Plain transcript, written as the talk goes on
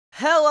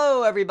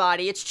Hello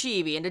everybody, it's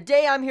Chibi, and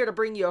today I'm here to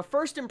bring you a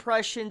first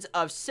impressions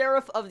of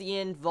Seraph of the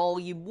End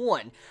Volume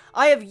 1.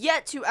 I have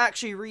yet to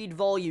actually read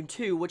Volume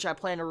 2, which I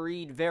plan to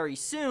read very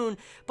soon,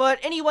 but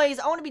anyways,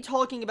 I want to be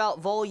talking about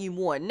Volume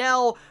 1.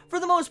 Now, for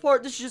the most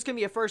part, this is just going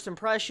to be a first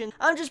impression.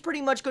 I'm just pretty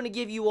much going to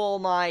give you all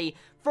my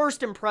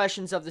first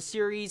impressions of the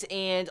series,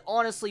 and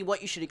honestly,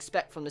 what you should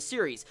expect from the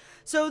series.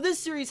 So, this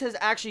series has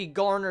actually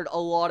garnered a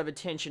lot of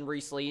attention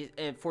recently,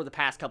 for the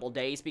past couple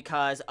days,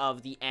 because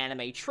of the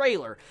anime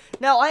trailer.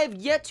 Now, I have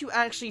yet to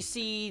actually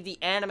see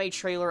the anime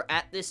trailer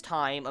at this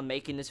time of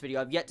making this video.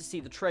 I've yet to see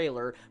the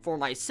trailer for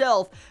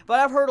myself, but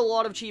I've heard a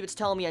lot of Chibits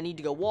telling me I need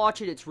to go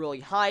watch it. It's really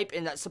hype,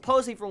 and that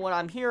supposedly from what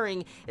I'm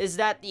hearing is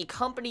that the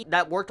company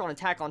that worked on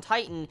Attack on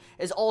Titan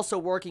is also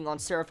working on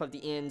Seraph of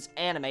the End's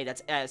anime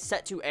that's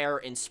set to air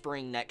in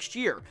spring next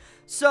year.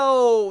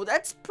 So,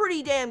 that's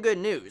pretty damn good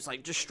news,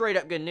 like, just straight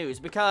up good news,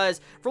 because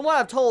from what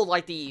I've told,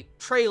 like, the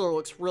trailer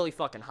looks really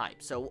fucking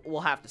hype, so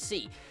we'll have to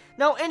see.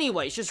 Now,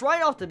 anyways, just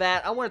right off the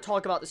bat, I want to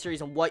talk about the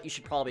series and what you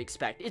should probably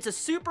expect. It's a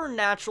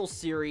supernatural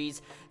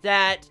series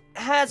that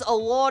has a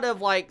lot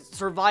of, like,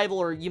 survival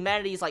or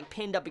humanity's, like,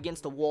 pinned up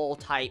against the wall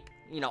type,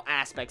 you know,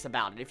 aspects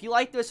about it. If you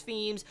like those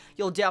themes,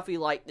 you'll definitely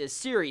like this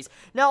series.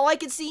 Now, I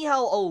can see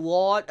how a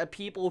lot of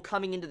people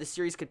coming into the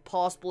series could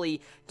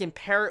possibly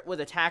compare it with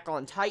Attack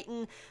on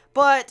Titan,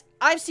 but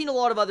I've seen a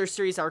lot of other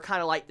series that are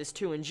kind of like this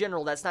too in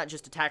general. That's not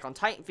just Attack on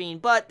Titan theme,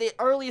 but the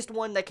earliest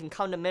one that can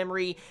come to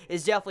memory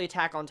is definitely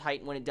Attack on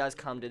Titan when it does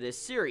come to this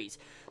series.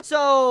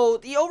 So,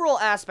 the overall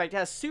aspect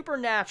has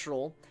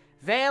supernatural,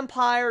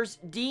 vampires,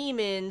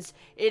 demons,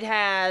 it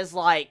has,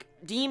 like,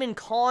 demon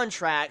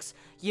contracts.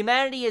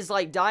 Humanity has,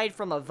 like, died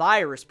from a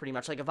virus, pretty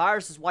much. Like, a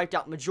virus has wiped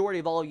out majority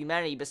of all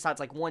humanity besides,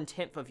 like,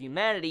 1/10 of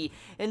humanity.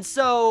 And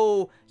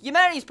so,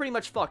 humanity is pretty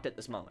much fucked at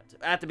this moment,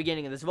 at the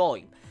beginning of this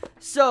volume.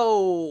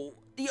 So,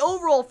 the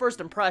overall first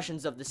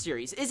impressions of the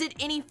series, is it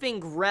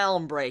anything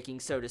groundbreaking,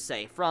 so to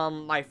say,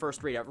 from my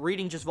first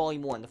reading just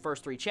Volume 1, the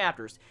first 3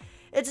 chapters?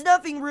 It's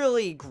nothing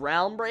really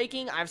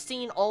groundbreaking. I've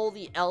seen all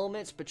the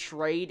elements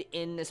portrayed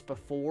in this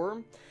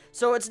before,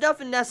 so it's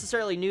nothing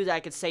necessarily new that I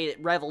could say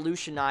that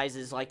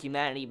revolutionizes, like,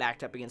 humanity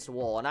backed up against the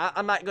wall. And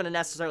I'm not going to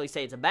necessarily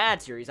say it's a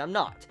bad series. I'm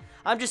not.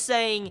 I'm just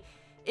saying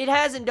it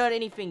hasn't done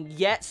anything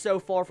yet so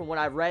far from what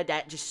I've read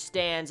that just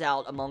stands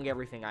out among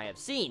everything I have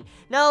seen.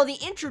 Now, the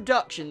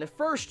introduction, the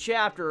first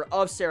chapter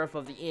of Seraph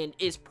of the End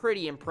is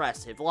pretty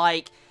impressive.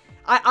 Like,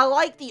 I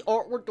like the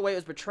artwork, the way it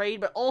was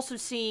portrayed, but also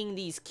seeing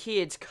these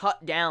kids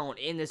cut down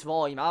in this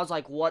volume, I was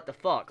like, what the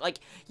fuck? Like,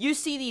 you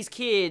see these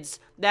kids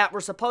that were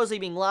supposedly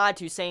being lied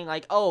to, saying,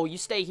 like, oh, you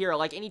stay here,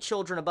 like, any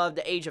children above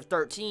the age of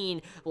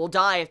 13 will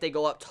die if they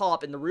go up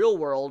top in the real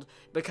world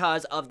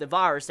because of the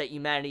virus that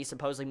humanity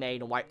supposedly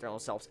made and wiped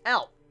themselves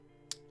out.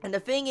 And the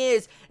thing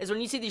is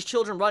when you see these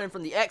children running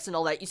from the X and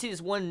all that, you see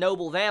this one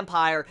noble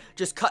vampire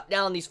just cut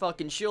down these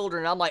fucking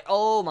children, and I'm like,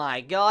 oh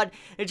my god.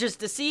 It's just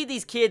to see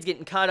these kids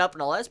getting cut up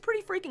and all that's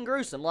pretty freaking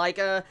gruesome. Like,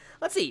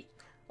 let's see.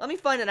 Let me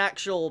find an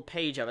actual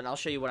page of it, and I'll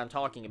show you what I'm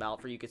talking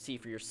about for you could see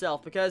for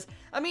yourself, because,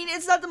 I mean,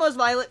 it's not the most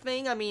violent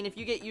thing. I mean, if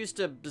you get used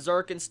to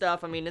Berserk and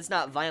stuff, I mean, it's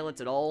not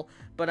violent at all.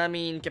 But, I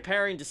mean,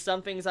 comparing to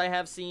some things I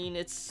have seen,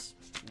 it's,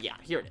 yeah,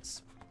 here it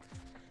is.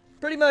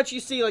 Pretty much, you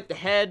see, like, the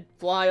head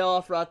fly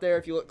off right there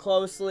if you look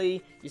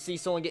closely. You see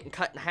someone getting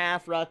cut in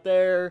half right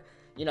there.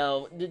 You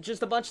know,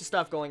 just a bunch of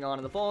stuff going on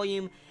in the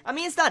volume. I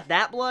mean, it's not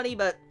that bloody,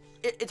 but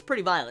it's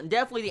pretty violent.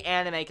 Definitely the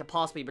anime could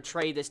possibly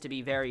portray this to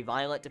be very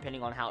violent,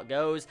 depending on how it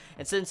goes.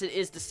 And since it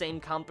is the same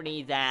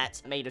company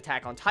that made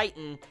Attack on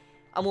Titan,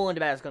 I'm willing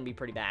to bet it's going to be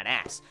pretty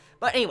badass.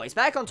 But anyways,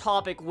 back on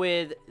topic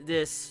with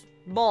this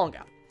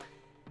manga.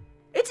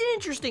 It's an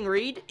interesting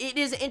read. It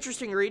is an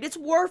interesting read. It's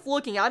worth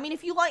looking at. I mean,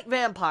 if you like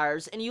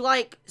vampires, and you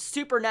like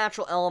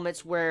supernatural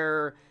elements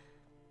where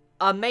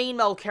a main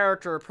male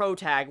character or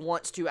protag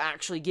wants to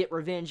actually get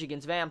revenge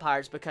against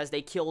vampires because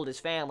they killed his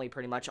family,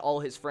 pretty much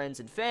all his friends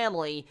and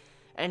family,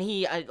 and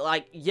he,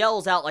 like,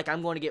 yells out, like,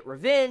 I'm going to get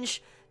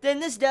revenge, then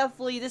this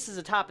is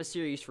a type of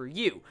series for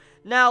you.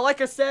 Now,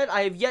 like I said,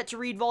 I have yet to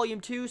read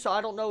Volume 2, so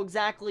I don't know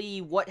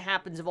exactly what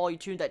happens in Volume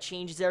 2 that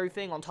changes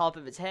everything on top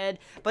of its head,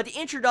 but the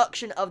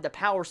introduction of the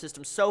power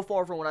system so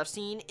far from what I've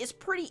seen is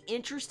pretty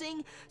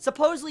interesting.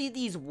 Supposedly,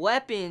 these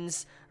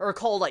weapons are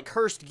called, like,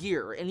 cursed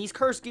gear, and these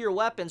cursed gear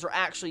weapons are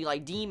actually,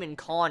 like, demon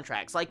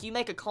contracts. Like, you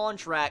make a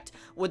contract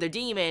with a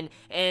demon,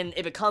 and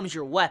it becomes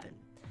your weapon.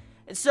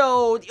 And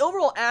so, the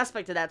overall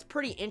aspect of that's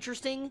pretty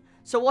interesting,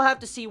 so we'll have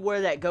to see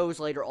where that goes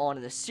later on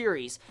in the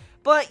series.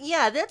 But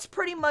yeah, that's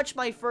pretty much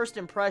my first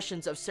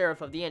impressions of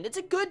Seraph of the End. It's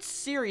a good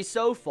series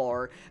so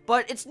far,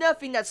 but it's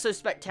nothing that's so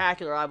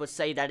spectacular, I would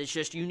say, that it's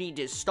just you need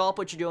to stop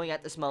what you're doing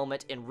at this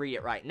moment and read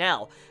it right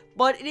now.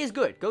 But it is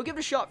good. Go give it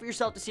a shot for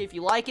yourself to see if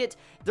you like it.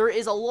 There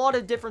is a lot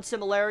of different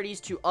similarities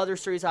to other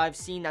series I've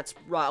seen that's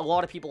a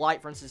lot of people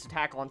like, for instance,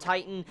 Attack on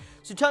Titan.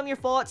 So tell me your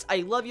thoughts. I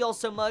love you all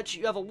so much.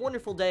 You have a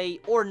wonderful day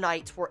or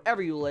night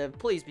wherever you live.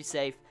 Please be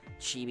safe.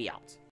 Chibi out.